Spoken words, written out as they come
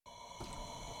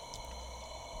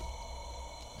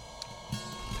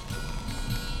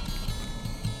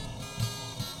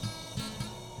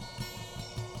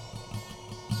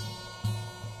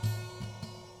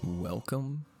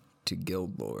Welcome to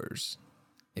Guild Lores,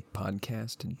 a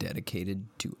podcast dedicated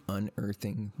to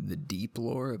unearthing the deep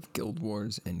lore of Guild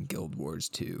Wars and Guild Wars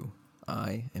 2.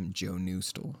 I am Joe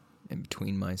Newstall, and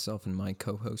between myself and my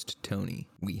co-host Tony,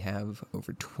 we have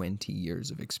over 20 years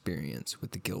of experience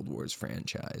with the Guild Wars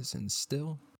franchise and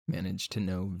still manage to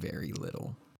know very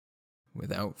little.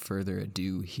 Without further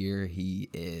ado, here he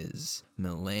is,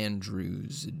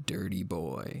 Melandru's dirty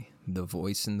boy, the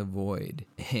voice in the void,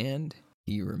 and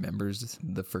he remembers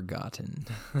the forgotten.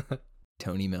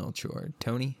 Tony Melchor.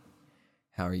 Tony,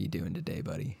 how are you doing today,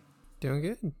 buddy? Doing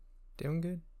good.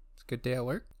 It's a good day at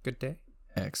work. Good day.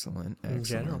 Excellent. In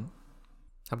general.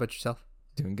 How about yourself?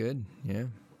 Doing good, yeah.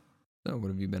 So what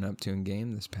have you been up to in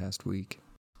game this past week?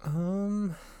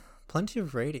 Plenty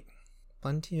of raiding.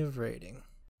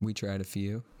 We tried a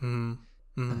few.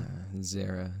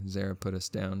 Zara put us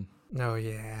down. Oh,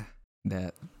 yeah.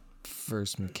 That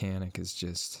first mechanic is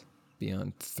just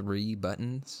beyond 3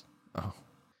 buttons. Oh.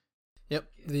 Yep,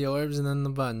 the orbs and then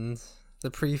the buttons. The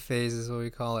pre-phase is what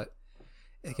we call it.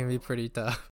 It can be pretty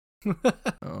tough.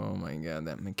 Oh my god,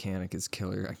 that mechanic is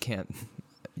killer. I can't...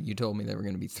 You told me there were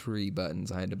going to be 3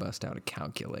 buttons. I had to bust out a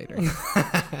calculator.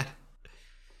 I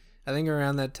think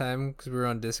around that time, because we were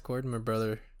on Discord, my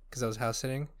brother, because I was house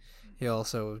sitting, he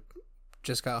also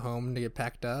just got home to get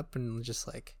packed up, and just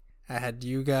like, I had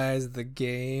you guys, the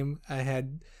game, I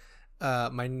had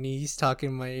my niece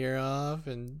talking my ear off,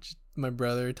 and just my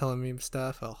brother telling me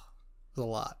stuff. Oh, it was a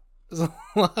lot. It was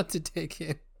a lot to take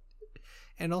in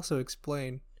and also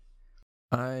explain.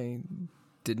 I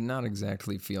did not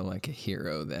exactly feel like a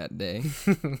hero that day.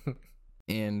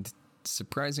 And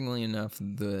surprisingly enough,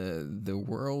 the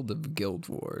world of Guild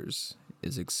Wars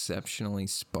is exceptionally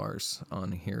sparse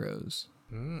on heroes.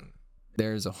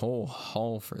 There's a whole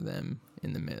hall for them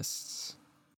in the mists,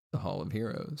 the Hall of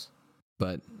Heroes.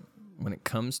 But when it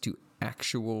comes to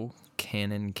actual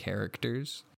canon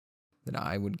characters that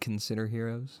I would consider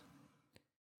heroes,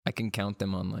 I can count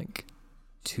them on like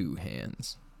 2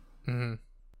 hands.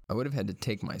 I would have had to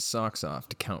take my socks off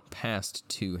to count past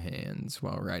 2 hands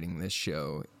while writing this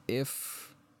show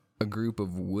if a group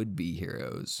of would-be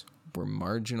heroes were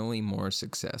marginally more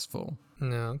successful.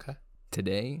 No, okay.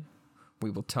 Today, we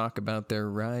will talk about their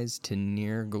rise to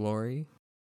near glory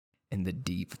and the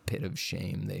deep pit of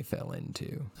shame they fell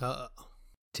into.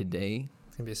 Today,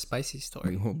 It's going to be a spicy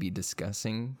story. we will be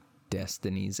discussing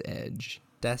Destiny's Edge.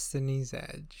 Destiny's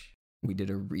Edge. We did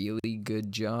a really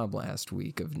good job last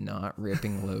week of not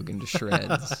ripping Logan to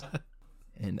shreds,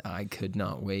 and I could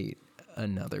not wait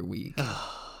another week.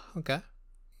 Okay.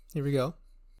 Here we go.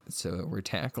 So we're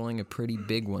tackling a pretty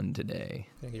big one today.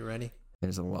 Are you ready?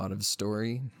 There's a lot of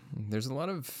story. There's a lot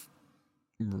of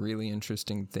really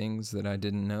interesting things that I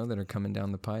didn't know that are coming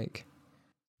down the pike.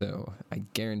 So I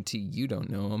guarantee you don't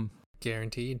know them.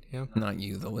 Guaranteed, yeah. Not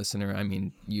you, the listener. I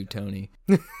mean, you, Tony.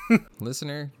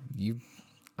 Listener,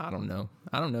 I don't know.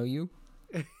 I don't know you.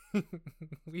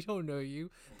 We don't know you,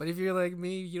 but if you're like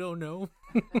me, you don't know.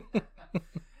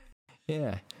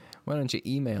 Yeah. Why don't you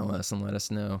email us and let us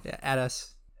know? Yeah, at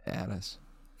us.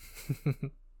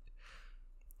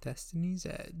 Destiny's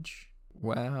Edge.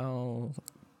 While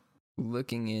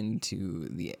looking into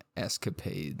the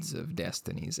escapades of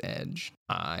Destiny's Edge,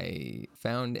 I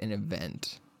found an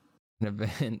event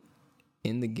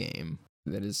in the game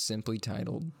that is simply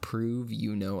titled Prove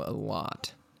You Know a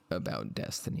Lot About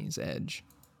Destiny's Edge.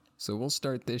 So we'll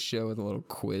start this show with a little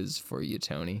quiz for you,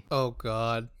 Tony. Oh,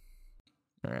 God.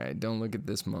 All right, don't look at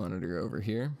this monitor over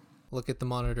here. Look at the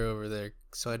monitor over there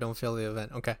so I don't fail the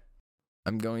event. Okay.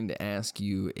 I'm going to ask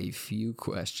you a few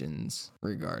questions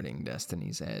regarding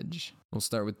Destiny's Edge. We'll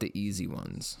start with the easy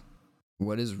ones.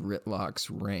 What is Ritlock's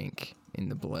rank in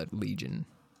the Blood Legion?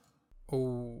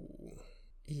 Oh,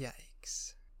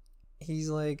 yikes. He's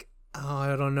like,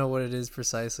 I don't know what it is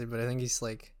precisely, but I think he's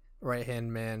like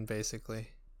right-hand man, basically.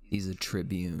 He's a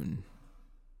Tribune.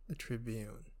 The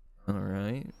Tribune. All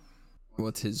right.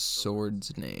 What's his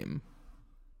sword's name?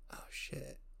 Oh,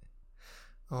 shit.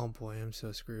 Oh, boy, I'm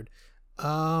so screwed.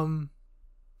 I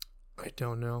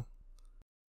don't know.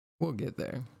 We'll get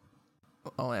there.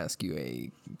 I'll ask you a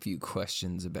few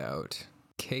questions about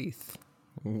Kaith.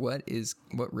 What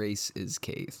race is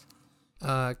Kaith?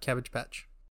 Cabbage Patch.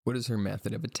 What is her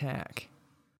method of attack?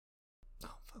 Oh,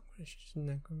 fuck, what is she?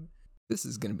 This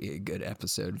is going to be a good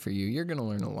episode for you. You're going to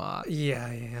learn a lot. Yeah,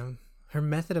 I am. Her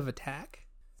method of attack?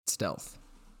 Stealth.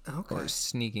 Okay. Or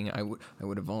sneaking. I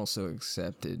would have also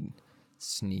accepted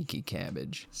Sneaky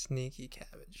Cabbage. Sneaky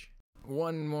Cabbage.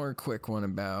 One more quick one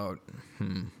about...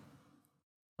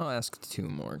 I'll ask 2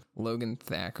 more. Logan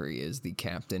Thackeray is the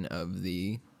captain of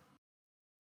the...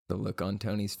 The look on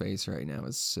Tony's face right now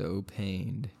is so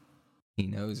pained. He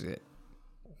knows it.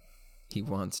 He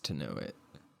wants to know it.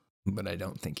 But I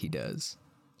don't think he does.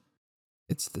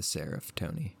 It's the Seraph,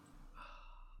 Tony.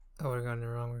 I would have gotten it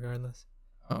wrong regardless.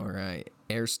 All right.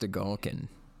 Erstagulkin.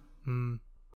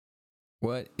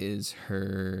 What is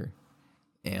her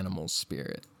animal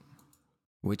spirit?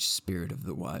 Which spirit of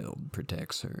the wild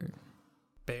protects her?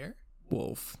 Bear?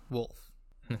 Wolf. Wolf.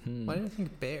 Why did I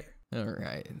think bear? All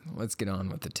right. Let's get on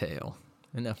with the tale.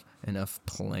 Enough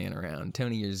playing around.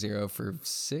 Tony, you're 0 for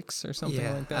 6 or something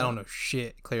like that? I don't know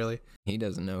shit, clearly. He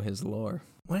doesn't know his lore.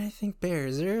 Why did I think bear?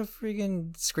 Is there a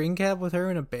freaking screen cap with her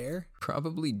and a bear?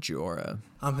 Probably Jorah.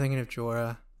 I'm thinking of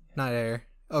Jorah, not Air.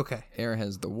 Okay. Air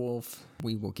has the wolf.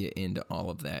 We will get into all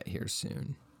of that here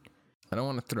soon. I don't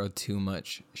want to throw too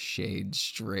much shade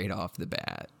straight off the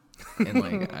bat.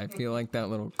 And I feel like that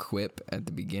little quip at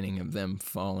the beginning of them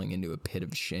falling into a pit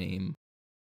of shame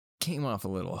came off a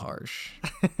little harsh.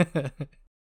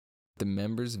 The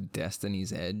members of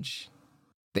Destiny's Edge,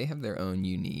 they have their own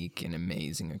unique and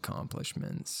amazing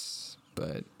accomplishments,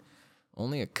 but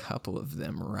only a couple of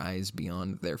them rise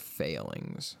beyond their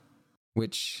failings,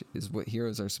 which is what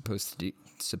heroes are supposed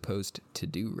to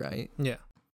do, right? Yeah.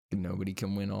 Nobody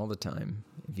can win all the time.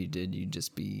 If you did, you'd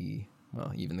just be,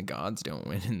 well, even the gods don't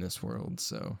win in this world,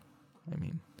 so, I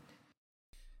mean.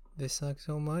 They suck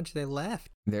so much, they left.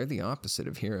 They're the opposite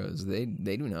of heroes. They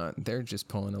do not. They're just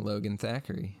pulling a Logan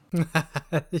Thackeray.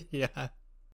 Yeah.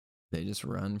 They just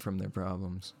run from their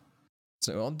problems.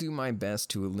 So I'll do my best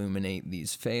to illuminate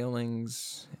these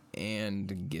failings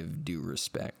and give due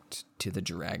respect to the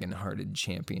dragon-hearted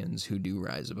champions who do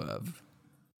rise above.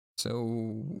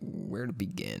 So where to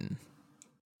begin?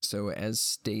 So as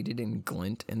stated in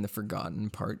Glint and the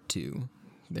Forgotten Part 2,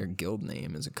 their guild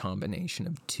name is a combination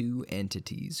of two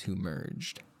entities who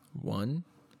merged. One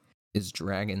is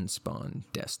Dragonspawn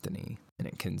Destiny, and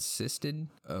it consisted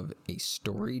of a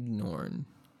storied Norn,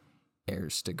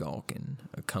 Erstagulkin,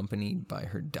 accompanied by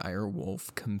her dire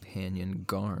wolf companion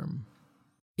Garm,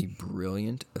 a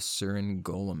brilliant Asuran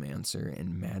Golomancer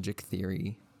and magic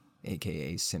theory,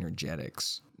 aka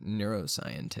synergetics,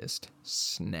 neuroscientist,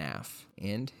 Snaff,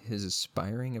 and his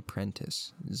aspiring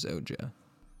apprentice, Zoja.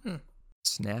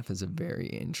 Snaff is a very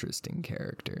interesting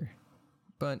character,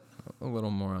 but a little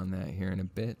more on that here in a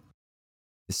bit.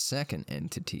 The second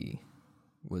entity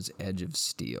was Edge of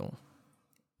Steel,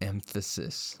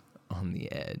 emphasis on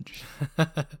the edge.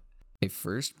 A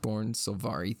firstborn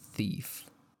Sylvari thief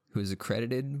who is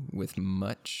accredited with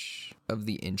much of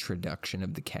the introduction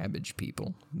of the Cabbage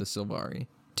people, the Sylvari,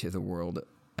 to the world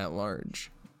at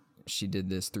large. She did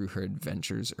this through her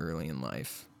adventures early in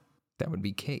life. That would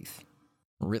be Kaith.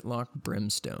 Ritlock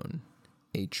Brimstone,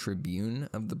 a tribune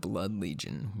of the Blood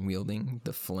Legion wielding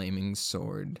the flaming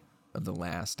sword of the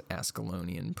last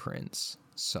Ascalonian prince,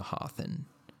 Sahothin.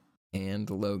 And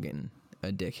Logan,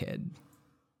 a dickhead.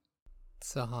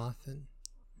 Sahothin.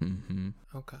 Mm-hmm.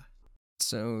 Okay.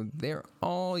 So they're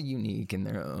all unique in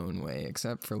their own way,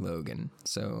 except for Logan.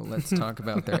 So let's talk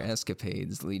about their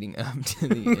escapades leading up to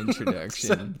the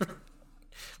introduction.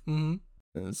 Mm-hmm.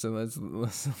 So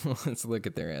let's look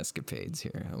at their escapades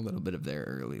here, a little bit of their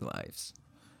early lives.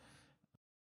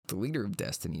 The leader of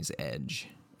Destiny's Edge,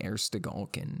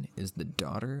 Erstagulkin, is the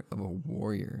daughter of a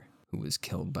warrior who was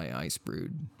killed by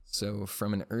Icebrood. So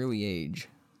from an early age,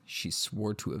 she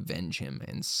swore to avenge him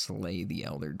and slay the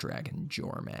elder dragon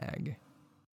Jormag.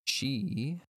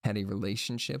 She had a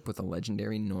relationship with a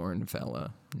legendary Norn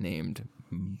fella named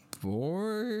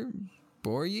Boryi?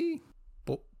 Boryi?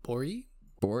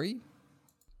 Boryi?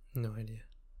 No idea.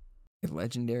 A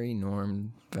legendary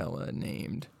Norn fella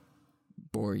named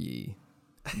Boryi,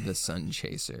 the Sun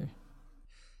Chaser.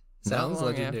 Sounds Not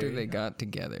long legendary. after they got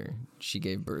together, she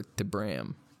gave birth to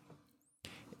Bram.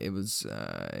 It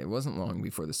wasn't long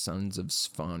before the sons of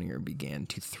Svanir began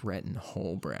to threaten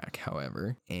Holbrack,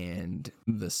 however, and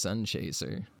the Sun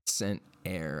Chaser sent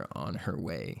Air on her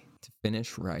way to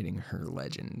finish writing her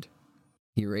legend.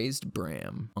 He raised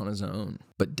Bram on his own,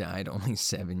 but died only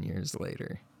 7 years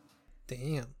later.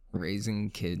 Damn.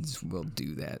 Raising kids will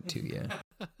do that to you.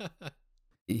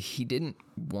 He didn't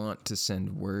want to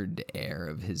send word to Air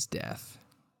of his death.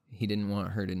 He didn't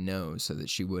want her to know so that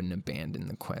she wouldn't abandon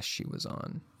the quest she was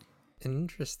on.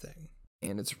 Interesting.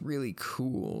 And it's really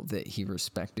cool that he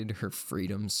respected her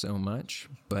freedom so much,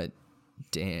 but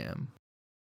damn.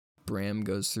 Bram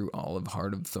goes through all of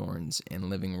Heart of Thorns and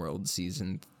Living World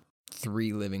Season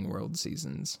 3 Living World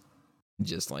Seasons,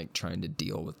 just like trying to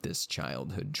deal with this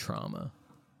childhood trauma.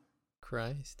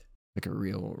 Christ. Like a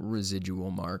real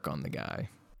residual mark on the guy.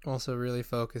 Also really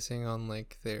focusing on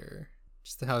like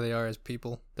just how they are as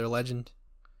people, their legend.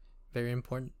 Very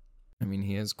important. I mean,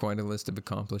 he has quite a list of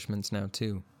accomplishments now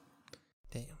too.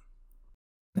 Damn.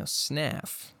 Now,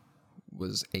 Snaf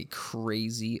was a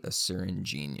crazy Asuran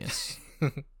genius.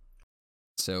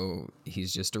 So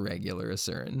he's just a regular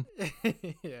Asuran.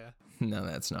 Yeah. No,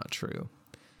 that's not true.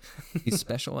 He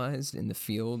specialized in the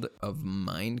field of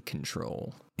mind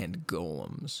control and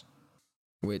golems,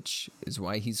 which is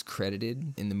why he's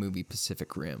credited in the movie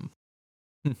Pacific Rim.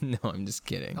 No, I'm just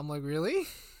kidding. I'm like, really?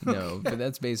 No, but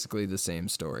that's basically the same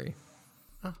story.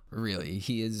 Huh. Really,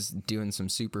 he is doing some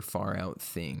super far out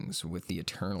things with the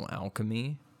Eternal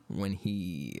Alchemy when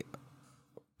he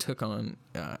took on,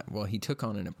 he took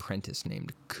on an apprentice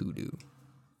named Kudu.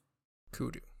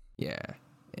 Kudu. Yeah,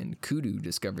 and Kudu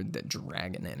discovered that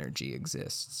dragon energy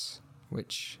exists,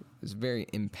 which is a very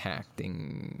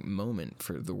impacting moment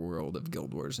for the world of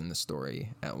Guild Wars and the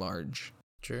story at large.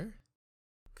 Sure.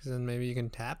 Because then maybe you can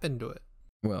tap into it.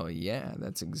 Well, yeah,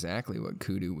 that's exactly what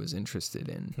Kudu was interested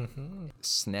in.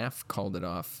 Snaf called it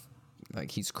off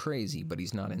like he's crazy, but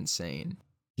he's not insane.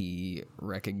 He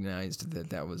recognized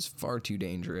that that was far too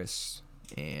dangerous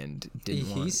and didn't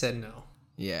want... He said no.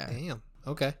 Yeah. Damn.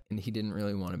 Okay. And he didn't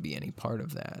really want to be any part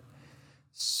of that.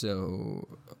 So,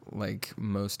 like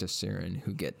most Asuran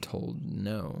who get told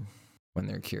no when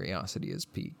their curiosity is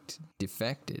piqued,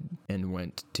 defected and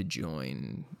went to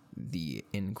join the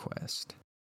Inquest.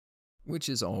 Which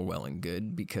is all well and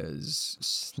good because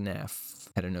Snaf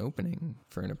had an opening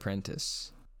for an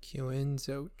apprentice. Qin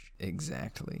Zoj.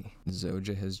 Exactly.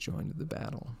 Zoja has joined the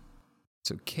battle.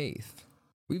 So Kaith.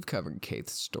 We've covered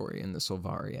Kaith's story in the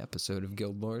Sylvari episode of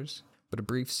Guild Wars, but a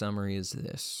brief summary is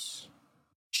this.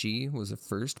 She was a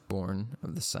firstborn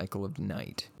of the Cycle of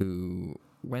Night, who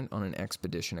went on an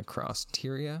expedition across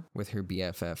Tyria with her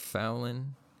BFF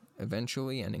Fowlin,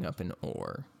 eventually ending up in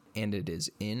Or. And it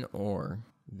is in Or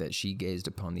that she gazed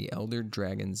upon the elder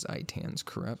dragon Zaitan's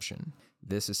corruption.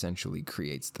 This essentially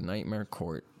creates the Nightmare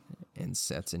Court and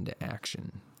sets into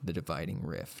action the dividing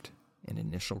rift and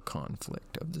initial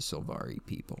conflict of the Sylvari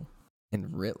people. And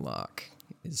Rytlock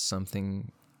is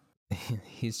something...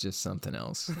 he's just something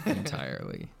else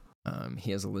entirely.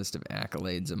 He has a list of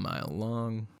accolades a mile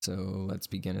long, so let's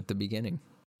begin at the beginning.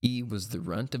 He was the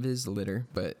runt of his litter,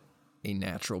 but a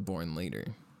natural-born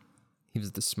leader. He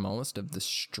was the smallest of the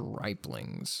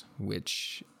striplings,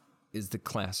 which is the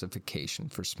classification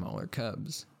for smaller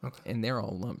cubs. Okay. And they're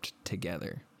all lumped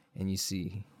together. And you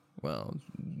see, well,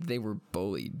 they were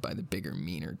bullied by the bigger,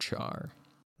 meaner Char.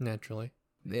 Naturally.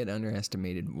 They had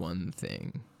underestimated one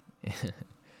thing.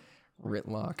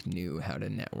 Rytlock knew how to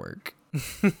network.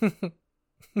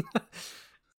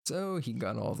 So he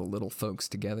got all the little folks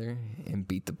together and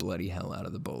beat the bloody hell out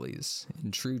of the bullies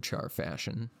in true Char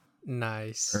fashion.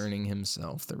 Nice. Earning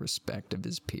himself the respect of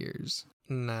his peers.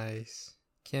 Nice.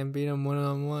 Can't beat him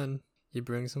one-on-one. You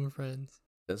bring some friends.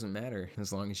 Doesn't matter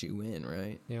as long as you win,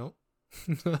 right? Yep.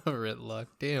 Rytlock.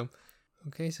 Damn.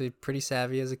 Okay, so he's pretty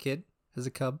savvy as a kid, as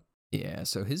a cub. Yeah,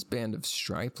 so his band of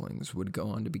striplings would go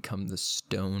on to become the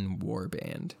Stone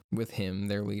Warband, with him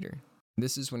their leader.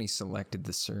 This is when he selected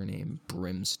the surname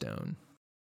Brimstone.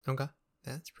 Okay,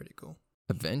 that's pretty cool.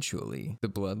 Eventually, the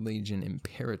Blood Legion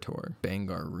Imperator,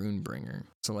 Bangar Runebringer,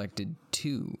 selected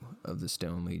 2 of the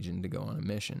Stone Legion to go on a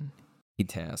mission. He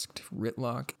tasked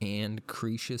Rytlock and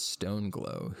Cretia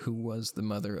Stoneglow, who was the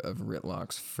mother of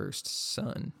Rytlock's first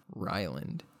son,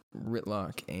 Ryland.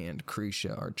 Rytlock and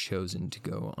Cretia are chosen to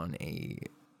go on a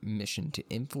mission to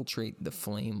infiltrate the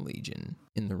Flame Legion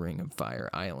in the Ring of Fire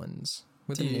Islands,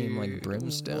 with a name like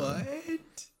Brimstone.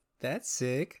 What? That's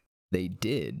sick. They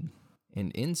did,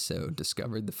 and in so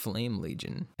discovered the Flame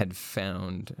Legion had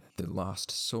found the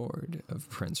lost sword of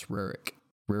Prince Rurik.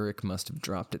 Rurik must have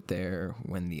dropped it there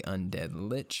when the undead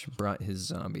Lich brought his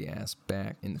zombie ass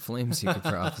back in the Flameseeker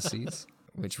prophecies,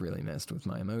 which really messed with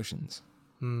my emotions.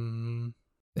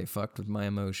 They fucked with my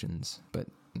emotions, but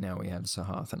now we have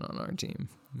Sahathan on our team.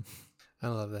 I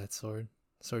love that sword.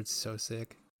 The sword's so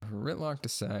sick. Rytlock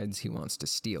decides he wants to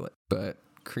steal it, but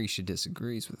Cretia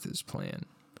disagrees with his plan,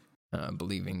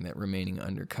 believing that remaining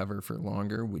undercover for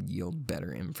longer would yield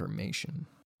better information.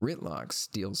 Rytlock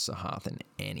steals Sahathan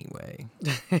anyway,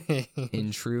 in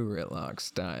true Rytlock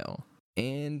style.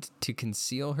 And to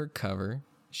conceal her cover,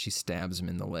 she stabs him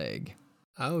in the leg.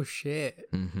 Oh,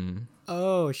 shit. Mm-hmm.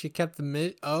 Oh, she kept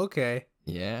the okay.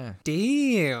 Yeah.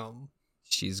 Damn.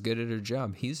 She's good at her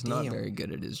job. He's not Damn. very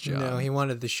good at his job. No, he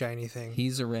wanted the shiny thing.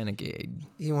 He's a renegade.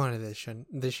 He wanted the shiny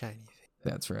thing.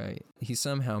 That's right. He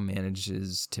somehow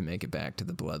manages to make it back to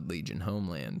the Blood Legion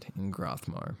homeland in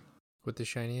Grothmar. With the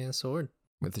shiny ass sword.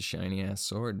 With a shiny-ass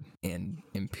sword. And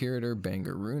Imperator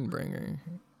Bangar Runebringer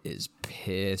is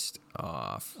pissed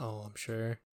off. Oh, I'm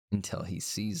sure. Until he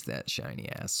sees that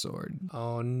shiny-ass sword.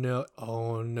 Oh, no.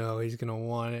 Oh, no. He's gonna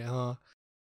want it, huh?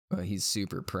 Well, he's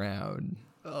super proud.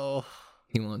 Oh.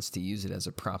 He wants to use it as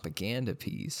a propaganda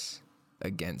piece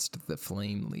against the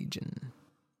Flame Legion.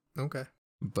 Okay.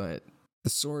 But the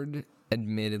sword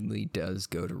admittedly does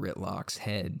go to Ritlock's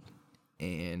head,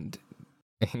 and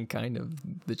kind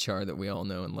of the Char that we all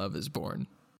know and love is born.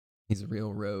 He's a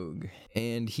real rogue.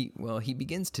 And he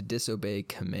begins to disobey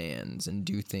commands and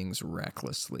do things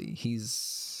recklessly. He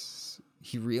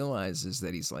realizes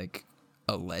that he's like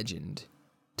a legend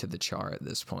to the Char at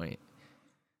this point.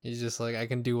 He's just like, I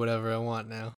can do whatever I want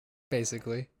now,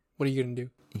 basically. What are you going to do?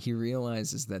 He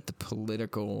realizes that the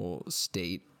political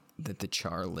state that the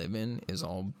Char live in is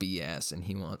all BS, and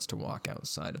he wants to walk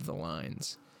outside of the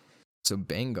lines. So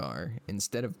Bengar,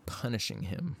 instead of punishing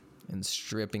him and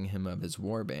stripping him of his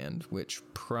warband, which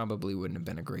probably wouldn't have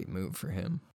been a great move for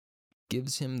him,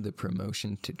 gives him the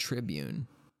promotion to Tribune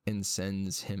and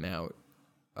sends him out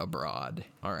abroad.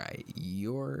 All right,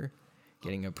 you're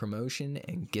getting a promotion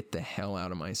and get the hell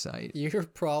out of my sight. Your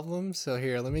problem? So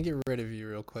here, let me get rid of you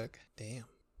real quick. Damn.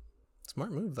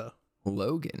 Smart move, though.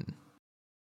 Logan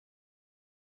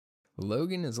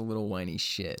is a little whiny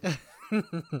shit.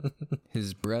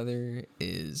 His brother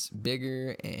is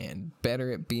bigger and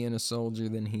better at being a soldier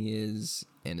than he is,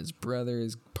 and his brother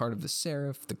is part of the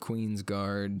Seraph, the Queen's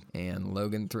Guard, and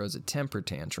Logan throws a temper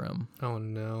tantrum. Oh,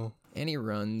 no. And he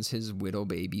runs his widow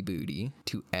baby booty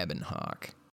to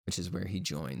Ebonhawk, which is where he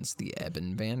joins the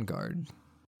Ebon Vanguard,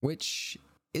 which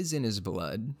is in his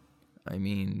blood. I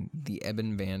mean, the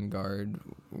Ebon Vanguard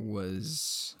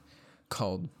was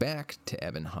called back to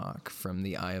Ebonhawk from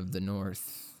the Eye of the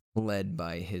North, led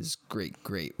by his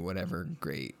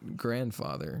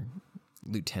great-grandfather,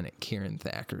 Lieutenant Kieran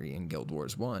Thackeray in Guild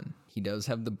Wars 1. He does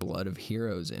have the blood of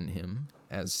heroes in him,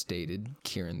 as stated,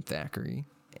 Kieran Thackeray,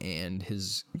 and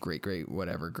his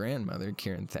grandmother,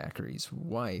 Kieran Thackeray's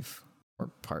wife, or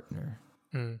partner,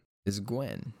 is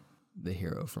Gwen, the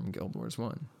hero from Guild Wars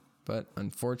 1. But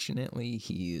unfortunately,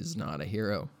 he is not a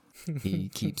hero. He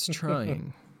keeps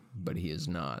trying, but he is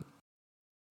not.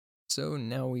 So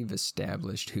now we've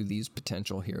established who these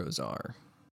potential heroes are.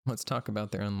 Let's talk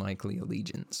about their unlikely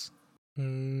allegiance.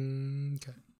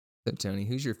 Okay. So Tony,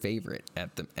 who's your favorite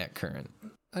at current?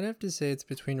 I'd have to say it's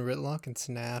between Ritlock and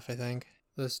Snaf, I think.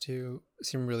 Those two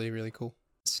seem really, really cool.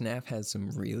 Snaf has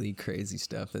some really crazy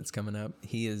stuff that's coming up.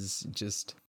 He is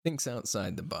just thinks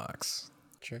outside the box.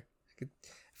 Sure.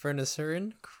 For an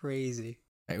Asuran, crazy.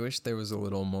 I wish there was a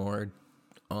little more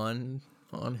on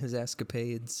his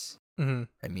escapades. Mm-hmm.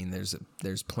 I mean,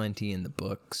 there's plenty in the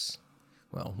books.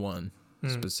 Well, one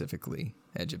specifically,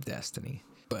 Edge of Destiny.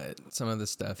 But some of the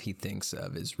stuff he thinks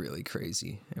of is really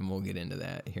crazy, and we'll get into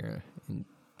that here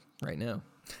right now.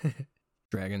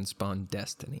 Dragonspawn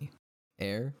Destiny.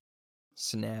 Air,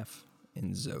 Snaf,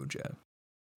 and Zoja.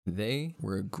 They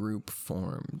were a group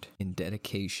formed in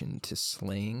dedication to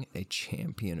slaying a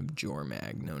champion of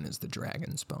Jormag known as the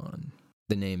Dragonspawn.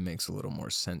 The name makes a little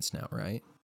more sense now, right?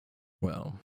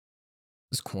 Well,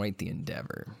 it was quite the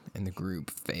endeavor, and the group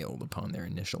failed upon their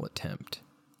initial attempt.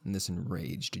 And this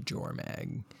enraged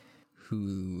Jormag,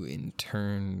 who in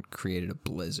turn created a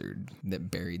blizzard that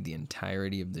buried the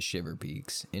entirety of the Shiver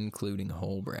Peaks, including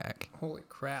Holbrack. Holy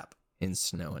crap. In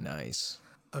snow and ice.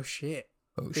 Oh shit.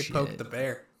 They poked the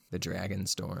bear. The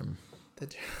Dragonstorm.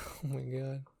 Oh my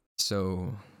god.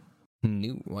 So,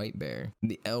 Newt Whitebear,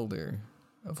 the elder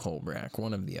of Holbrack,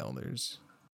 one of the elders,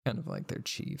 kind of like their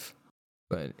chief,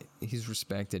 but he's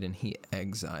respected and he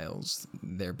exiles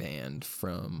their band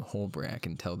from Holbrack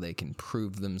until they can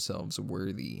prove themselves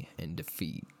worthy and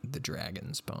defeat the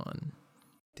Dragonspawn.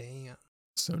 Damn.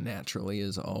 So naturally,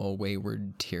 as all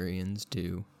wayward Tyrians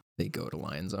do, they go to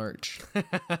Lion's Arch.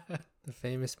 The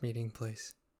famous meeting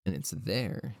place. And it's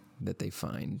there that they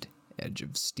find Edge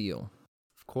of Steel.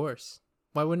 Of course.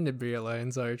 Why wouldn't it be a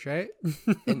Lion's Arch, right?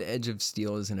 And Edge of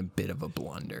Steel is in a bit of a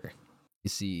blunder. You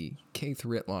see, Kaith,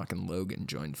 Ritlock, and Logan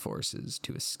joined forces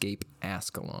to escape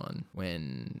Ascalon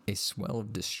when a swell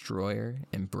of Destroyer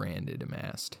and Branded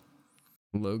amassed.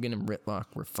 Logan and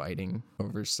Ritlock were fighting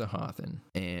over Sahathan,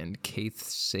 and Kaith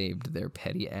saved their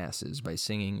petty asses by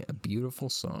singing a beautiful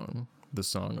song, the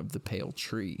Song of the Pale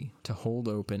Tree, to hold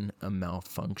open a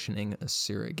malfunctioning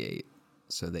Asura gate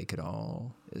so they could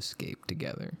all escape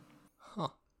together. Huh.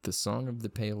 The Song of the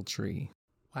Pale Tree.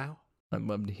 Wow. I'd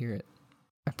love to hear it.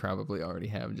 I probably already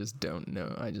have, just don't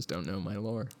know. I just don't know my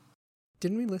lore.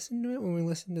 Didn't we listen to it when we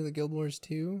listened to the Guild Wars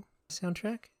 2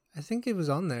 soundtrack? I think it was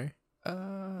on there.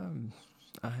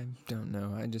 I don't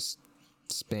know. I just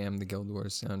spam the Guild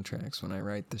Wars soundtracks when I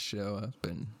write the show up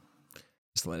and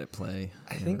just let it play.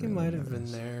 I think it might have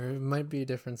been there. It might be a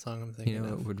different song I'm thinking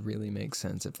of. It would really make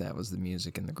sense if that was the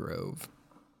music in the Grove.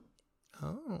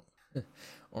 Oh.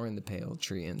 or in the Pale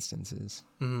Tree instances.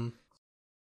 Mm-hmm.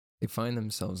 They find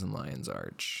themselves in Lion's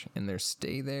Arch, and their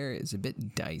stay there is a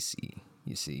bit dicey,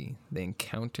 you see. They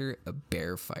encounter a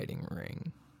bear fighting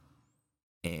ring.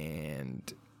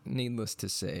 And needless to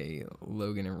say,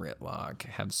 Logan and Ritlock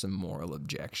have some moral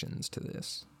objections to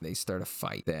this. They start a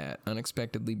fight that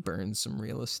unexpectedly burns some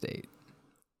real estate.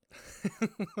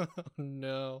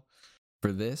 No.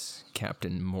 For this,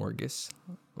 Captain Morgus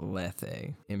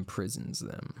Lethe imprisons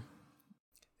them.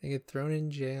 They get thrown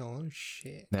in jail. Oh,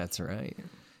 shit. That's right.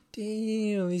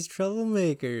 Damn, these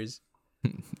troublemakers.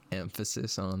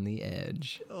 Emphasis on the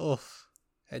edge. Oh,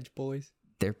 edge boys.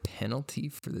 Their penalty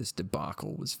for this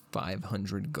debacle was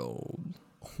 500 gold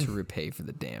to repay for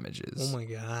the damages. Oh my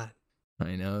god.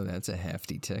 I know, that's a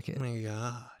hefty ticket. Oh my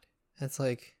god. That's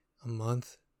like a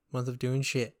month of doing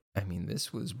shit. I mean,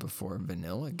 this was before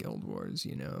vanilla Guild Wars,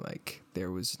 you know, like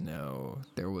there was no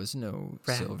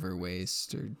Silver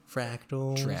Waste or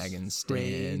fractals, Dragon Stand.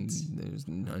 raids. There's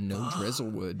no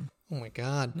Drizzlewood. Oh my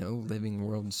god. No Living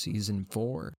World Season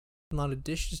 4. A lot of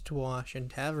dishes to wash and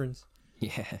taverns.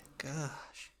 Yeah.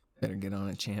 Gosh. Better get on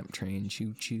a champ train.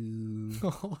 Choo choo.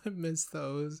 Oh, I miss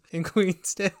those in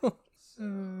Queensdale.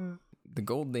 The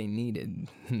gold they needed,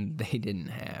 they didn't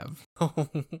have. Oh.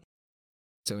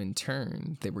 So in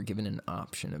turn, they were given an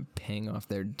option of paying off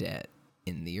their debt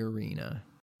in the arena.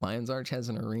 Lion's Arch has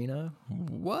an arena?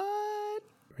 What?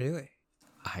 Really?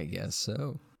 I guess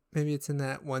so. Maybe it's in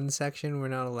that one section we're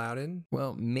not allowed in?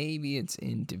 Well, maybe it's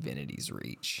in Divinity's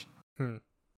Reach.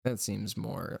 That seems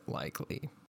more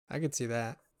likely. I could see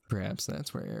that. Perhaps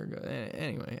that's where Air goes.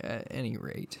 Anyway, at any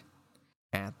rate,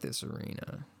 at this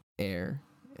arena, Air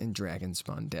and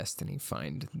Dragonspawn Destiny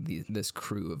find this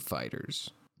crew of fighters.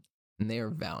 And they are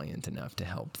valiant enough to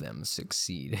help them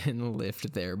succeed and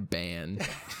lift their ban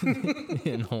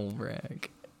in Holbrack.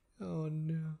 Oh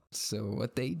no. So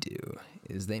what they do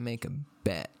is they make a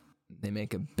bet. They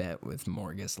make a bet with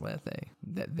Morgus Lethe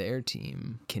that their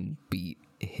team can beat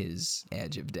his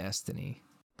Edge of Destiny.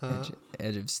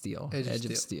 Edge of Steel. Edge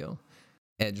of Steel.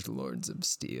 Edge Lords of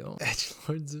Steel. Edge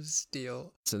Lords of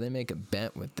Steel. So they make a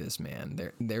bet with this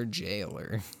man, their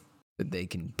jailer, that they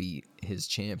can beat his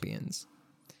champions.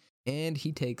 And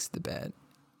he takes the bet.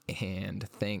 And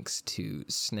thanks to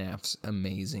Snap's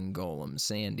amazing golem,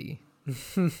 Sandy,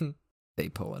 they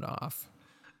pull it off.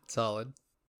 Solid.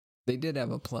 They did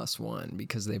have a +1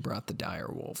 because they brought the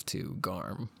direwolf to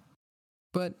Garm.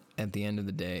 But at the end of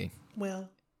the day... Well,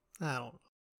 I don't know.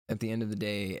 At the end of the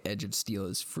day, Edge of Steel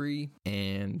is free,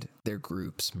 and their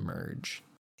groups merge.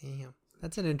 Damn.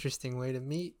 That's an interesting way to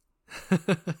meet.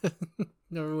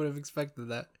 Never would have expected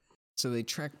that. So they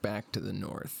trek back to the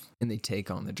north, and they take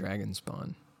on the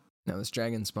Dragonspawn. Now, this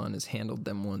Dragonspawn has handled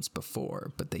them once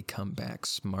before, but they come back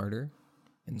smarter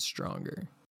and stronger.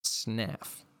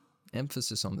 Snaff.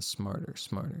 Emphasis on the smarter.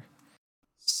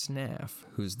 Snaff,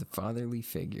 who's the fatherly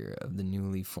figure of the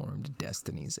newly formed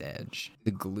Destiny's Edge,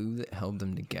 the glue that held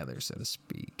them together, so to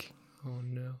speak. Oh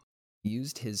no.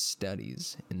 Used his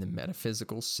studies in the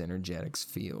metaphysical synergetics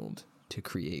field to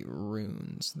create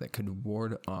runes that could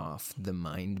ward off the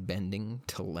mind-bending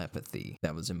telepathy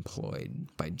that was employed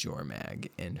by Jormag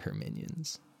and her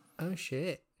minions. Oh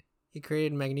shit. He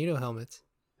created Magneto helmets.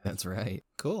 That's right.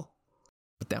 Cool.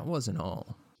 But that wasn't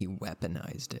all. He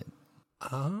weaponized it.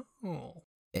 Oh.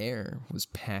 Air was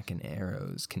packing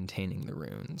arrows containing the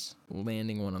runes.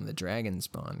 Landing one on the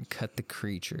Dragonspawn cut the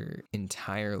creature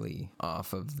entirely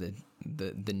off of the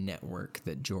network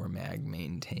that Jormag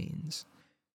maintains.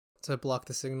 So it blocked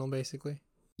the signal, basically?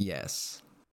 Yes.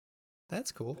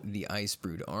 That's cool. The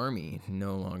Icebrood army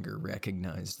no longer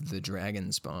recognized the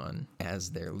Dragonspawn as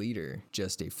their leader,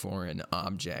 just a foreign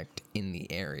object in the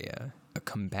area, a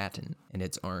combatant, and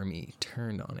its army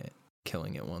turned on it,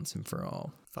 killing it once and for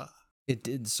all. Fuck. It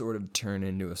did sort of turn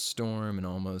into a storm and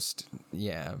almost,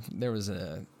 there was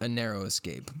a narrow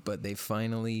escape, but they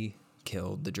finally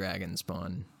killed the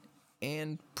Dragonspawn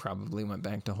and probably went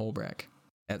back to Holbrack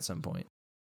at some point.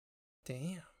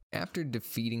 Damn. After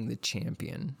defeating the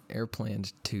champion, Air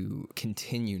planned to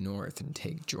continue north and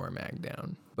take Jormag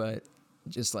down. But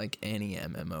just like any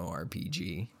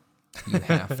MMORPG, you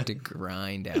have to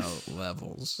grind out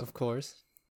levels. Of course.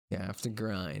 You have to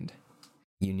grind.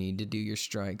 You need to do your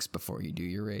strikes before you do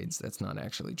your raids. That's not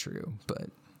actually true, but...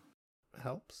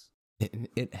 Helps.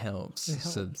 It helps.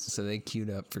 So they queued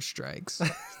up for strikes.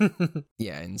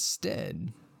 Yeah,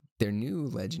 instead, their new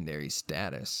legendary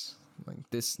status... Like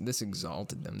this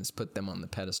exalted them. This put them on the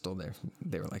pedestal.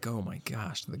 They were like, oh my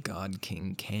gosh, the God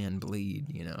King can bleed,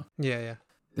 you know? Yeah.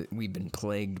 We've been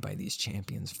plagued by these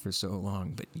champions for so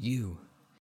long, but you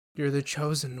You're the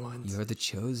chosen ones. You're the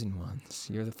chosen ones.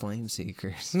 You're the flame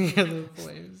seekers. You're the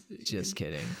flames. Just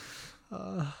kidding.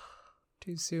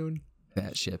 Too soon.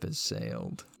 That ship has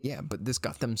sailed. Yeah, but this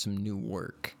got them some new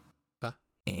work. Huh?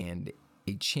 And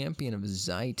a champion of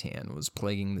Zaitan was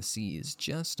plaguing the seas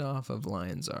just off of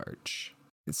Lion's Arch.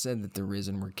 It said that the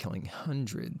Risen were killing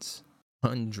hundreds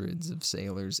of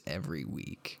sailors every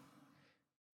week.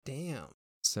 Damn.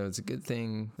 So it's a good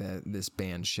thing that this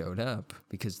band showed up,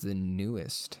 because the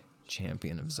newest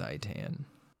champion of Zaitan,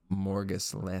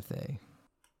 Morgus Lethe,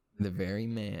 the very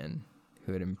man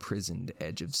who had imprisoned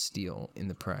Edge of Steel in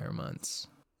the prior months.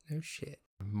 No shit.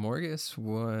 Morgus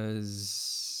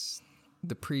was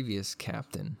the previous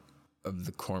captain of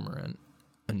the Cormorant,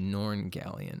 a Norn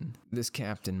galleon. This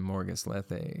captain, Morgus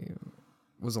Lethe,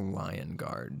 was a lion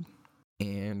guard.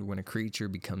 And when a creature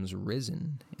becomes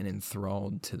risen and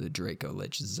enthralled to the Draco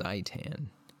Lich Zaitan,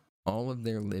 all of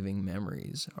their living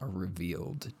memories are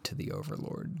revealed to the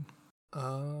Overlord.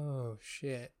 Oh,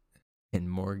 shit. And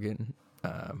Morgus.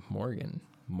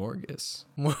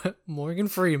 Morgan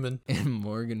Freeman. And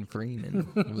Morgan Freeman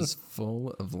was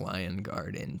full of Lion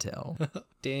Guard intel.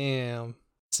 Damn.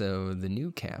 So the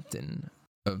new captain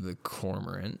of the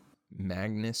Cormorant,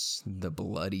 Magnus the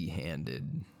Bloody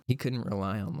Handed, he couldn't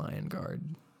rely on Lion Guard.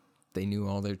 They knew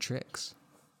all their tricks.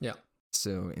 Yeah.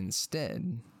 So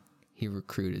instead, he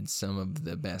recruited some of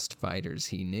the best fighters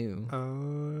he knew.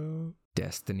 Oh.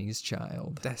 Destiny's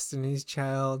Child. Destiny's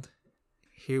Child.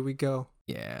 Here we go.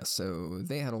 Yeah, so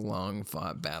they had a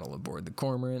long-fought battle aboard the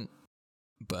Cormorant,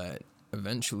 but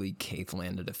eventually Kaith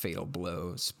landed a fatal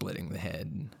blow, splitting the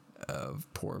head of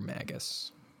poor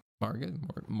Morgus,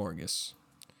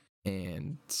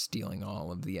 and stealing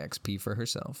all of the XP for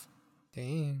herself.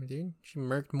 Damn, dude. She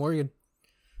murked Morgan.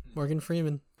 Morgan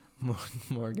Freeman.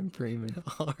 Morgan Freeman.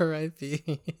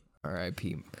 R.I.P.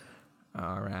 R.I.P.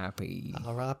 R.I.P.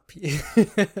 R.I.P.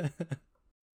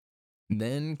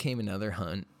 Then came another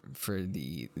hunt for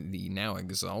the now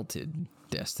exalted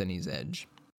Destiny's Edge,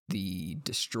 the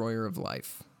Destroyer of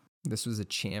Life. This was a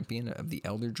champion of the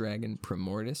Elder Dragon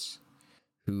Primordus,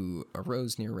 who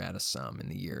arose near Radissum in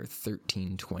the year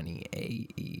 1320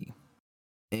 AE.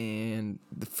 And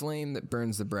the flame that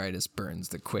burns the brightest burns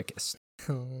the quickest.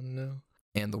 Oh, no.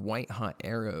 And the white-hot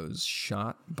arrows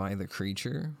shot by the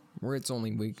creature were its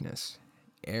only weakness.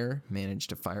 Air managed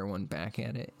to fire one back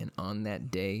at it, and on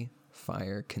that day,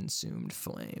 fire consumed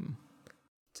flame.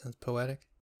 Sounds poetic.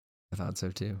 I thought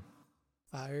so too.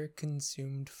 Fire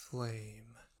consumed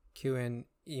flame. Cue in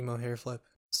emo hair flip.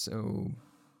 So,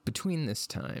 between this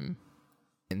time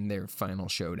and their final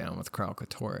showdown with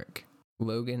Kralkatorrik,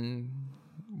 Logan,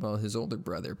 well, his older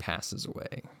brother passes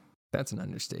away. That's an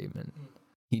understatement.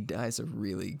 He dies a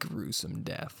really gruesome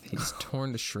death. He's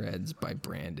torn to shreds by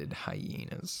branded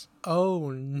hyenas.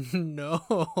 Oh,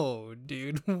 no,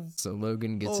 dude. So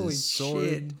Logan gets Holy his sword.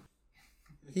 shit.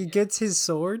 He gets his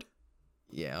sword?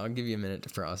 Yeah, I'll give you a minute to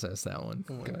process that one.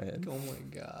 Oh my, Go ahead. Oh my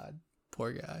god.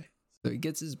 Poor guy. So he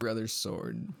gets his brother's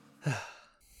sword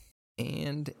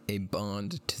and a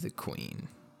bond to the queen.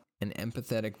 An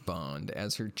empathetic bond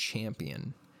as her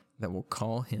champion that will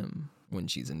call him when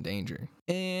she's in danger.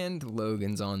 And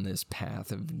Logan's on this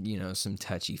path of, some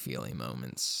touchy-feely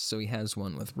moments. So he has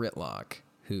one with Rytlock,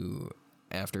 who,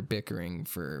 after bickering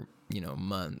for,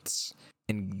 months,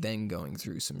 and then going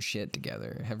through some shit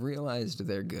together, have realized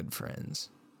they're good friends.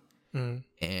 Mm.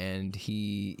 And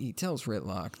he tells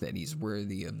Rytlock that he's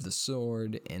worthy of the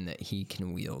sword and that he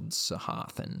can wield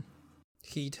Sahathan.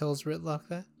 He tells Rytlock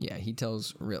that? Yeah, he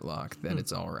tells Rytlock that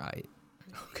it's all right.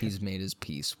 Okay. He's made his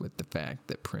peace with the fact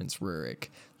that Prince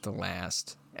Rurik, the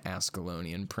last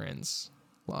Ascalonian prince,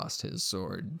 lost his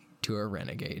sword to a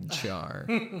renegade Char.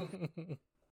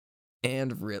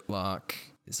 And Rytlock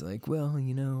is like, well,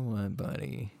 you know what,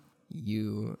 buddy?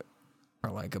 You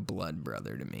are like a blood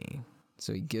brother to me.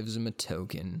 So he gives him a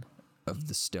token of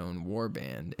the Stone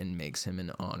Warband and makes him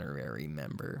an honorary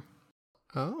member.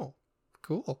 Oh,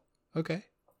 cool. Okay.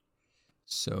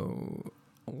 So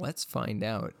let's find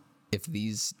out if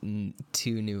these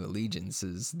two new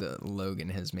allegiances that Logan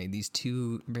has made, these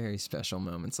two very special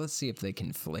moments, let's see if they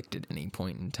conflict at any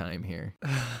point in time here.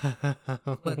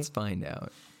 Let's find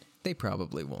out. They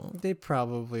probably won't. They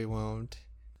probably won't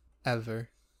ever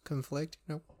conflict.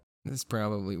 Nope. This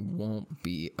probably won't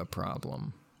be a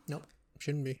problem. Nope.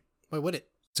 Shouldn't be. Why would it?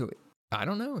 So, I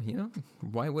don't know,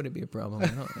 why would it be a problem?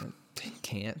 I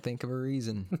can't think of a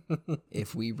reason.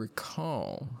 If we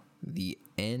recall the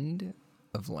end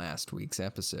of last week's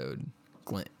episode,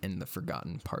 Glint and the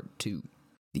Forgotten Part 2,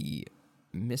 the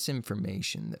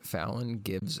misinformation that Fallon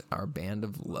gives our band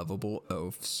of lovable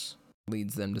oafs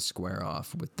leads them to square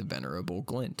off with the venerable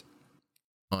Glint.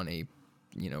 on a,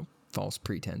 false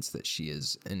pretense that she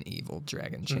is an evil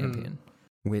dragon champion,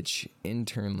 which in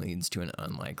turn leads to an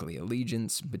unlikely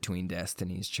allegiance between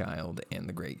Destiny's Child and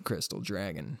the Great Crystal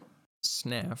Dragon.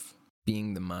 Snaf,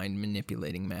 being the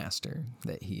mind-manipulating master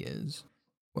that he is,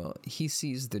 well, he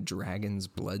sees the dragon's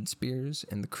blood spears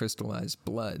and the crystallized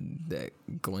blood that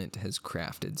Glint has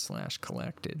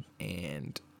crafted/collected,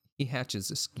 and he hatches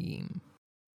a scheme.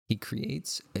 He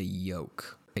creates a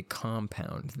yoke, a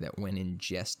compound that when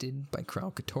ingested by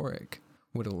Kralkatorrik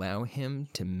would allow him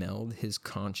to meld his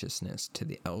consciousness to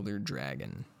the Elder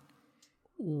Dragon.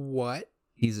 What?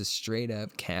 He's a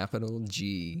straight-up capital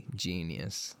G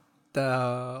genius.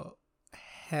 The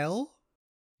hell?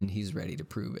 And he's ready to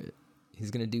prove it.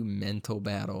 He's going to do mental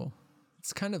battle.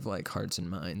 It's kind of like Hearts and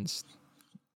Minds,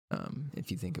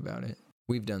 if you think about it.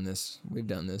 We've done this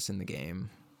in the game.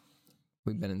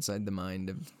 We've been inside the mind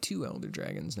of 2 Elder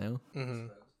Dragons now. Mm-hmm.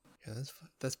 Yeah,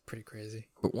 that's pretty crazy.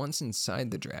 But once inside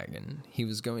the dragon, he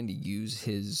was going to use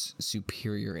his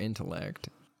superior intellect,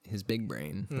 his big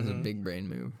brain. It was a big brain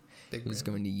move. He was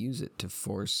going to use it to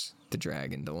force the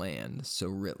dragon to land so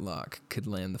Rytlock could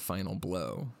land the final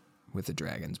blow with the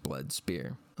dragon's blood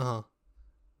spear. Uh-huh.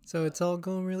 So it's all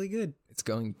going really good. It's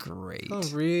going great. Oh,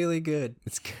 really good.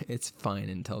 It's fine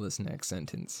until this next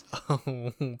sentence.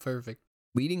 Oh, perfect.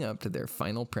 Leading up to their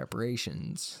final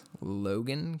preparations,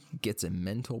 Logan gets a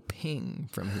mental ping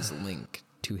from his link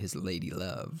to his lady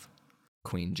love,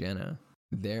 Queen Jenna.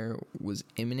 There was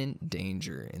imminent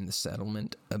danger in the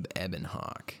settlement of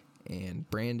Ebonhawk, and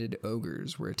branded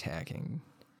ogres were attacking.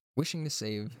 Wishing to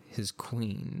save his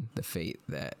queen the fate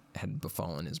that had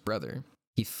befallen his brother,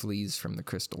 he flees from the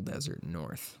Crystal Desert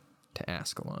north to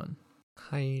Ascalon.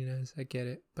 Hyenas, I get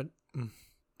it, but...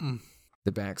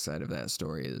 The backside of that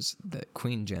story is that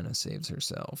Queen Jenna saves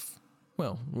herself,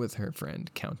 well, with her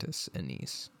friend Countess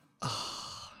Anise.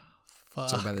 Oh, fuck.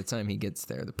 So by the time he gets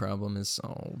there, the problem is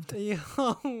solved.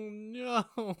 Oh, no.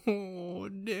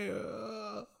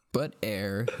 But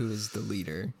Air, who is the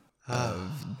leader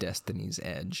of Destiny's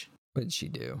Edge, what did she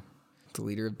do? The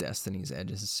leader of Destiny's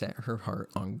Edge has set her heart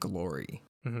on glory.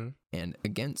 Mm-hmm. And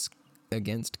against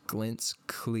Glint's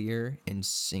clear and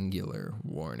singular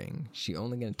warning, she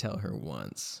only going to tell her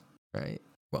once, right?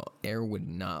 Well, Air would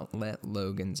not let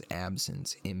Logan's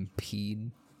absence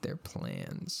impede their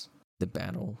plans. The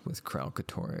battle with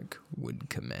Kralkatorrik would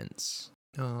commence.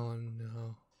 Oh,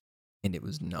 no. And it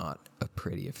was not a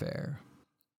pretty affair.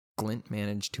 Glint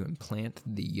managed to implant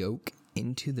the yoke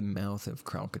into the mouth of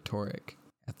Kralkatorrik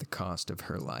at the cost of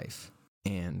her life.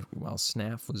 And while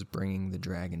Snaf was bringing the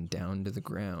dragon down to the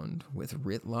ground, with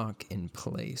Rytlock in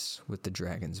place with the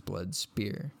dragon's blood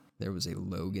spear, there was a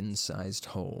Logan-sized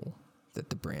hole that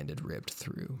the branded ripped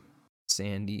through.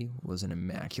 Sandy was an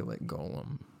immaculate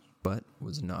golem, but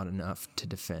was not enough to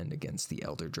defend against the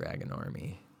Elder Dragon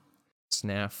army.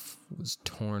 Snaf was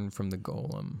torn from the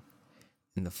golem,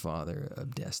 and the father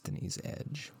of Destiny's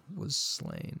Edge was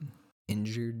slain.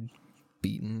 Injured,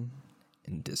 beaten,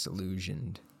 and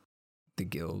disillusioned, the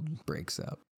guild breaks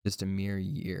up just a mere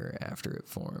year after it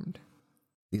formed.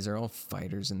 These are all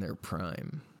fighters in their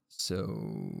prime,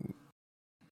 so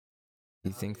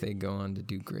you think they go on to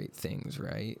do great things,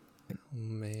 right?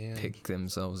 Man. Pick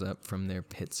themselves up from their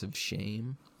pits of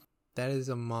shame. That is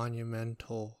a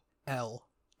monumental L.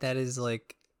 That is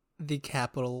like the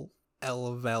capital L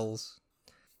of L's.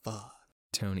 Fuck.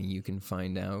 Tony, you can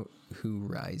find out who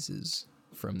rises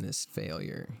from this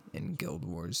failure in Guild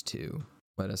Wars 2.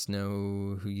 Let us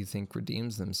know who you think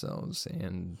redeems themselves,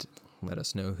 and let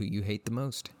us know who you hate the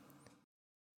most.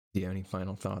 Do you have any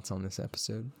final thoughts on this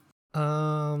episode?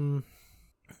 None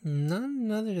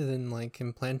other than like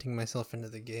implanting myself into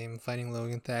the game, fighting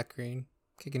Logan Thackeray,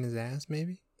 kicking his ass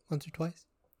maybe once or twice.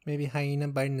 Maybe Hyena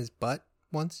biting his butt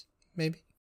once, maybe.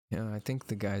 Yeah, I think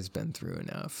the guy's been through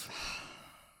enough.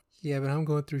 Yeah, but I'm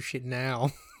going through shit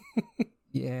now.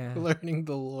 Yeah. Learning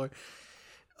the lore.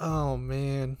 Oh,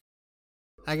 man.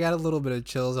 I got a little bit of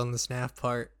chills on the Snaf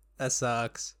part. That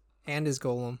sucks. And his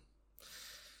golem.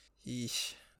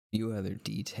 Yeesh. Few other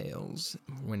details.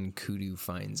 When Kudu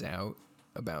finds out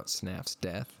about Snaf's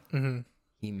death,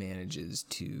 he manages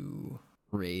to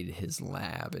raid his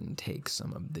lab and take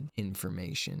some of the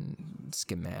information,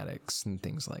 schematics, and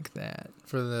things like that.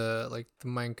 For the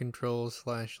mind control /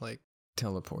 like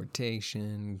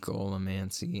teleportation,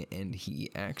 golemancy, and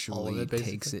he actually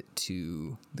takes it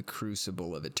to the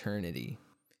Crucible of Eternity,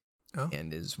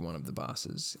 and is one of the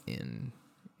bosses in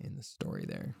the story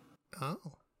there.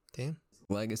 Oh, damn.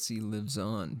 Legacy lives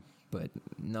on, but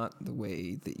not the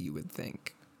way that you would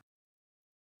think.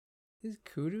 Is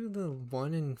Kudu the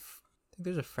one in... I think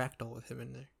there's a fractal with him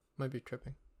in there. Might be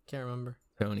tripping. Can't remember.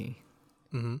 Tony,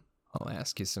 Mm-hmm. I'll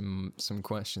ask you some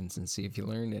questions and see if you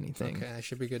learned anything. Okay, I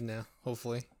should be good now,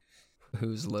 hopefully.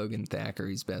 Who's Logan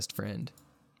Thackeray's best friend?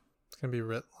 It's going to be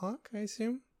Ritlock, I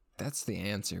assume? That's the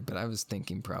answer, but I was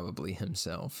thinking probably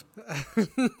himself.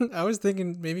 I was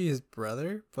thinking maybe his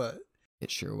brother, but...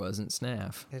 It sure wasn't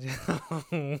Snaff. Yo,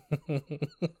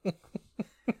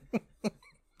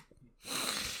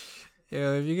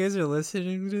 if you guys are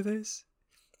listening to this,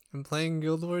 I'm playing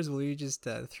Guild Wars, will you just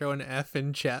throw an F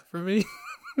in chat for me?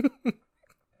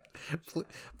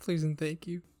 Please and thank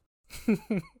you.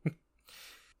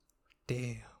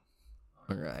 Damn.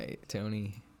 All right,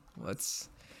 Tony, let's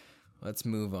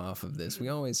move off of this. We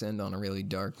always end on a really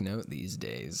dark note these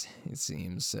days, it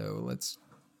seems. So let's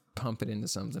pump it into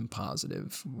something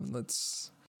positive. Let's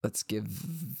give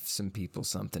some people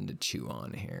something to chew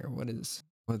on here.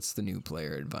 What's the new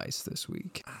player advice this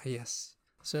week? Yes.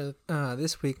 So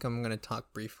this week I'm going to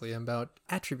talk briefly about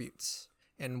attributes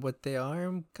and what they are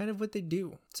and kind of what they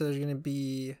do. So there's going to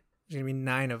be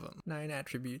 9 of them, 9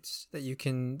 attributes that you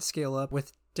can scale up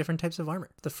with different types of armor.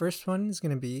 The first one is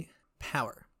going to be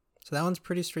power. So that one's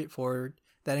pretty straightforward.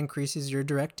 That increases your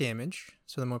direct damage.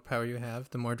 So the more power you have,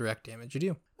 the more direct damage you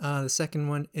do. The second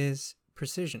one is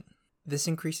precision. This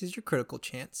increases your critical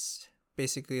chance.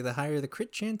 Basically, the higher the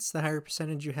crit chance, the higher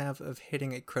percentage you have of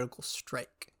hitting a critical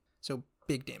strike. So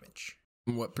big damage.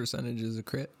 What percentage is a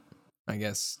crit? I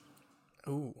guess.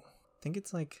 Oh, I think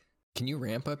it's like... Can you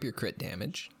ramp up your crit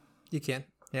damage? You can,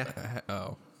 yeah.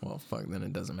 Oh, well, fuck, then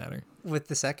it doesn't matter. With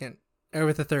the second, or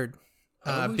with the third,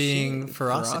 being shit.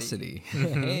 ferocity.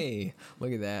 Mm-hmm. Hey,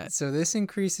 look at that. So this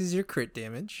increases your crit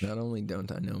damage. Not only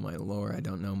don't I know my lore, I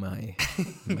don't know my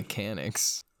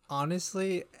mechanics.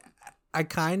 Honestly, I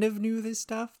kind of knew this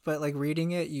stuff, but like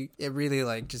reading it, it really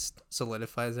like just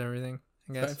solidifies everything,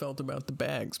 I guess. I felt about the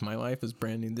bags. My life is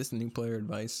brand new. This is new player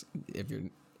advice. If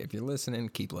you're listening,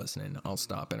 keep listening. I'll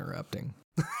stop interrupting.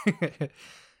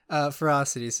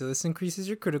 Ferocity. So this increases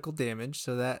your critical damage.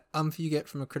 So that you get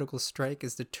from a critical strike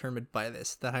is determined by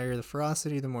this. The higher the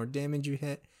ferocity, the more damage you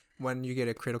hit when you get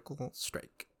a critical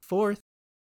strike. Fourth,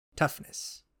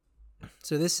 toughness.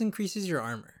 So this increases your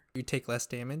armor. You take less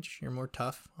damage. You're more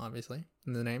tough, obviously,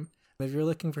 in the name. But if you're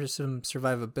looking for some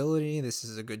survivability, this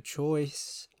is a good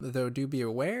choice. Though do be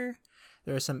aware,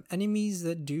 there are some enemies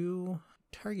that do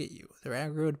target you. They're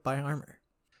aggroed by armor.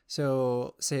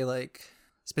 So say like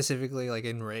specifically like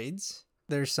in raids,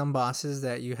 there's some bosses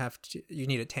that you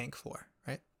need a tank for,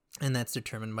 right? And that's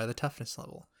determined by the toughness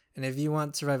level. And if you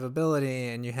want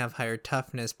survivability and you have higher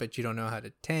toughness but you don't know how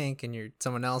to tank and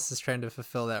someone else is trying to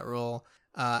fulfill that role,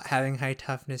 having high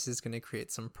toughness is going to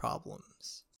create some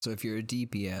problems. So if you're a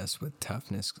DPS with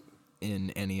toughness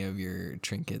in any of your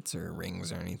trinkets or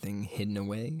rings or anything hidden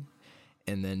away,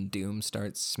 and then Doom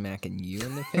starts smacking you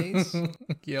in the face,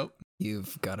 yep,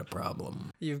 you've got a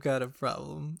problem. You've got a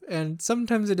problem. And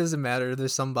sometimes it doesn't matter.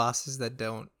 There's some bosses that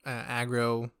don't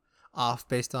aggro off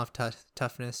based off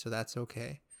toughness, so that's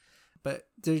okay. But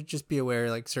just be aware,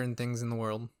 like certain things in the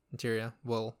world, materia,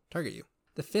 will target you.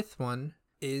 The fifth one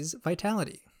is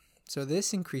vitality. So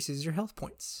this increases your health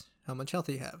points, how much health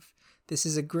you have. This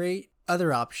is a great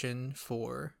other option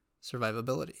for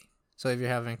survivability. So if you're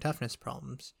having toughness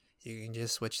problems, you can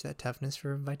just switch that toughness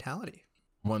for vitality.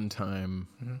 One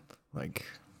time, like,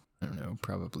 I don't know,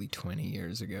 probably 20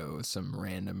 years ago, some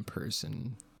random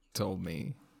person told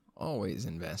me, always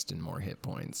invest in more hit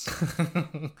points.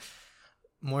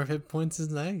 More hit points is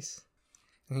nice.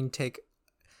 You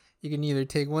can either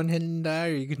take 1 hit and die,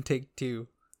 or you can take 2.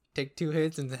 Take 2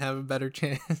 hits and have a better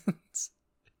chance.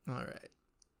 All right.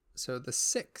 So the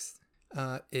sixth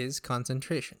is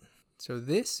concentration. So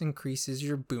this increases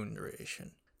your boon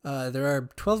duration. There are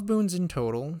 12 boons in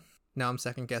total. Now I'm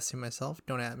second guessing myself.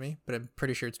 Don't at me, but I'm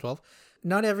pretty sure it's 12.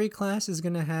 Not every class is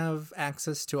going to have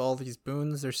access to all these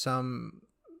boons. There's some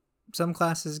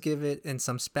classes give it and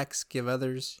some specs give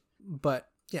others. But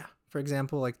yeah, for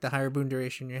example, like the higher boon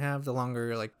duration you have, the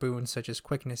longer like boons such as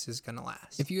quickness is going to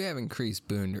last. If you have increased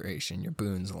boon duration, your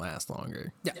boons last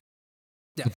longer. Yeah.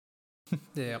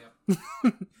 Yeah.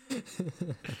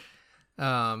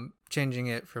 Changing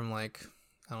it from like,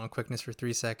 I don't know, quickness for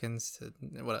 3 seconds to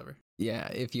whatever. Yeah,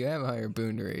 if you have higher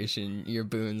boon duration, your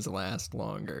boons last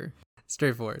longer.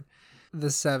 Straightforward.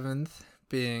 The seventh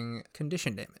being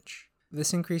condition damage.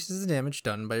 This increases the damage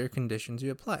done by your conditions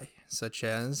you apply, such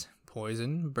as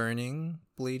poison, burning,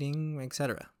 bleeding,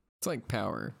 etc. It's like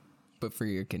power, but for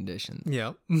your condition.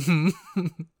 Yep.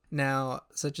 Now,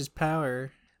 such as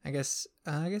power, I guess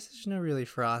there's no really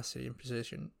ferocity and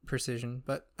precision,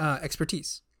 but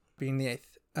expertise, being the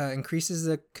eighth, increases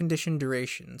the condition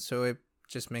duration, so it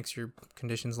just makes your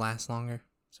conditions last longer.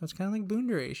 So it's kind of like boon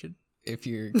duration. if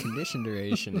your condition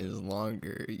duration is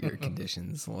longer, your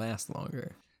conditions last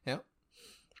longer. Yep.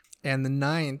 And the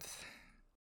 9th,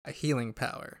 a healing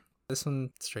power. This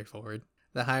one's straightforward.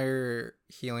 The higher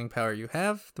healing power you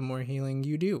have, the more healing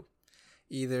you do.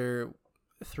 Either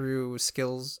through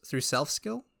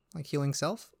self-skill, like healing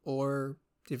self, or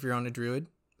if you're on a druid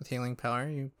with healing power,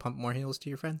 you pump more heals to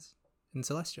your friends in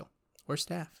Celestial or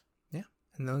staff. Yeah.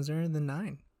 And those are the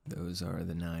 9. Those are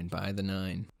the 9 by the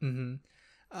 9.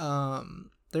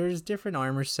 There's different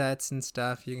armor sets and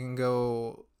stuff. You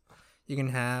can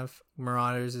have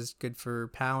Marauders is good for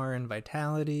power and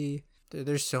vitality.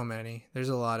 There's so many. There's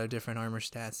a lot of different armor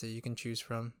stats that you can choose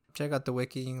from. Check out the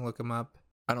wiki, you can look them up.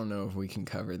 I don't know if we can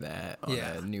cover that on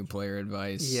a new player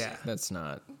advice. Yeah. That's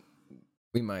not,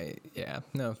 we might, yeah.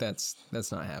 No, that's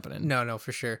not happening. No,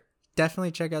 for sure.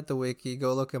 Definitely check out the wiki,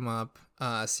 go look them up,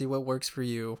 see what works for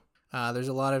you. There's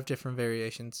a lot of different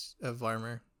variations of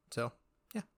armor, so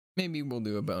yeah. Maybe we'll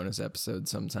do a bonus episode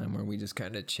sometime where we just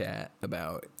kind of chat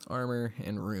about armor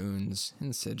and runes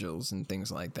and sigils and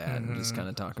things like that, and just kind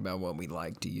of talk about what we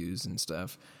like to use and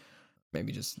stuff.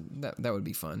 Maybe just, that would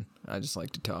be fun. I just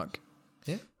like to talk.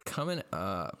 Yeah. Coming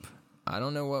up, I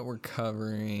don't know what we're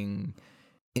covering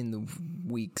in the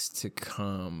weeks to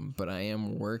come, but I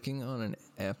am working on an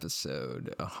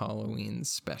episode, a Halloween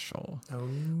special. Oh.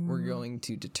 We're going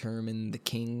to determine the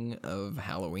king of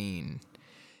Halloween.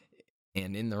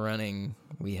 And in the running,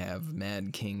 we have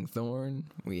Mad King Thorn,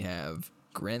 we have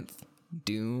Grenth,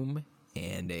 Doom,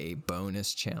 and a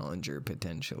bonus challenger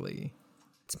potentially.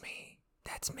 It's me.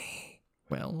 That's me.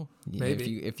 Well, yeah,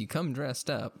 Maybe. if you come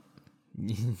dressed up,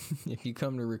 if you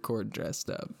come to record dressed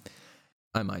up,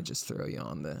 I might just throw you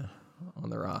on the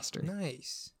roster.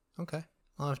 Nice. Okay.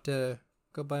 I'll have to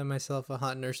go buy myself a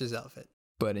hot nurse's outfit.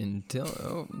 But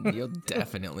until you'll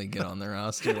definitely get on the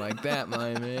roster like that,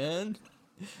 my man.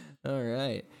 All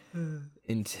right.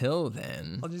 Until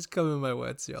then, I'll just come in my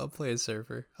wetsuit. I'll play a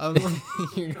surfer.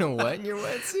 you're gonna wet in your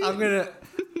wetsuit?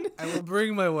 I will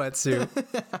bring my wetsuit.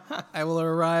 I will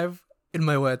arrive in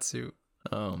my wetsuit.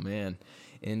 Oh man.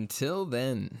 Until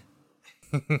then,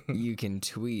 you can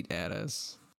tweet at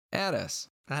us. At us.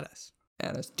 At us.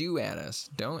 At us. Do at us.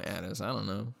 Don't at us. I don't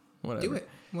know. Whatever. Do it.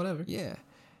 Whatever. Yeah.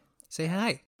 Say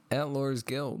hi. At Lore's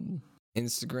Guild.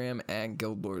 Instagram at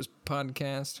Guild Lores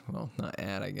Podcast. Well, not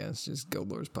at, I guess. Just Guild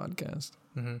Lores Podcast.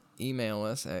 Email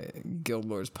us at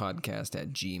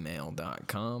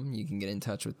guildlorespodcast@gmail.com. You can get in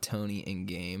touch with Tony in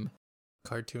game.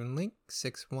 Cartoon link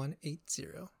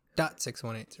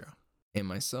 6180.6180. And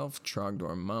myself,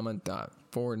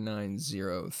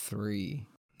 Trogdormama.4903.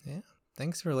 Yeah.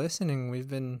 Thanks for listening. We've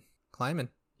been climbing.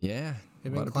 Yeah.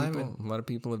 We've been climbing. A lot of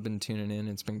people have been tuning in.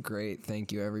 It's been great.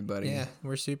 Thank you, everybody. Yeah,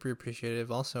 we're super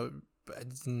appreciative. Also,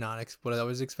 it's not what I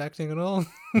was expecting at all.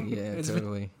 Yeah,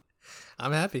 totally.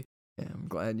 I'm happy. Yeah, I'm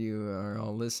glad you are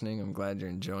all listening. I'm glad you're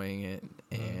enjoying it.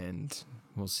 And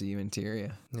we'll see you in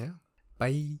Tyria. Yeah.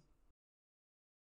 Bye.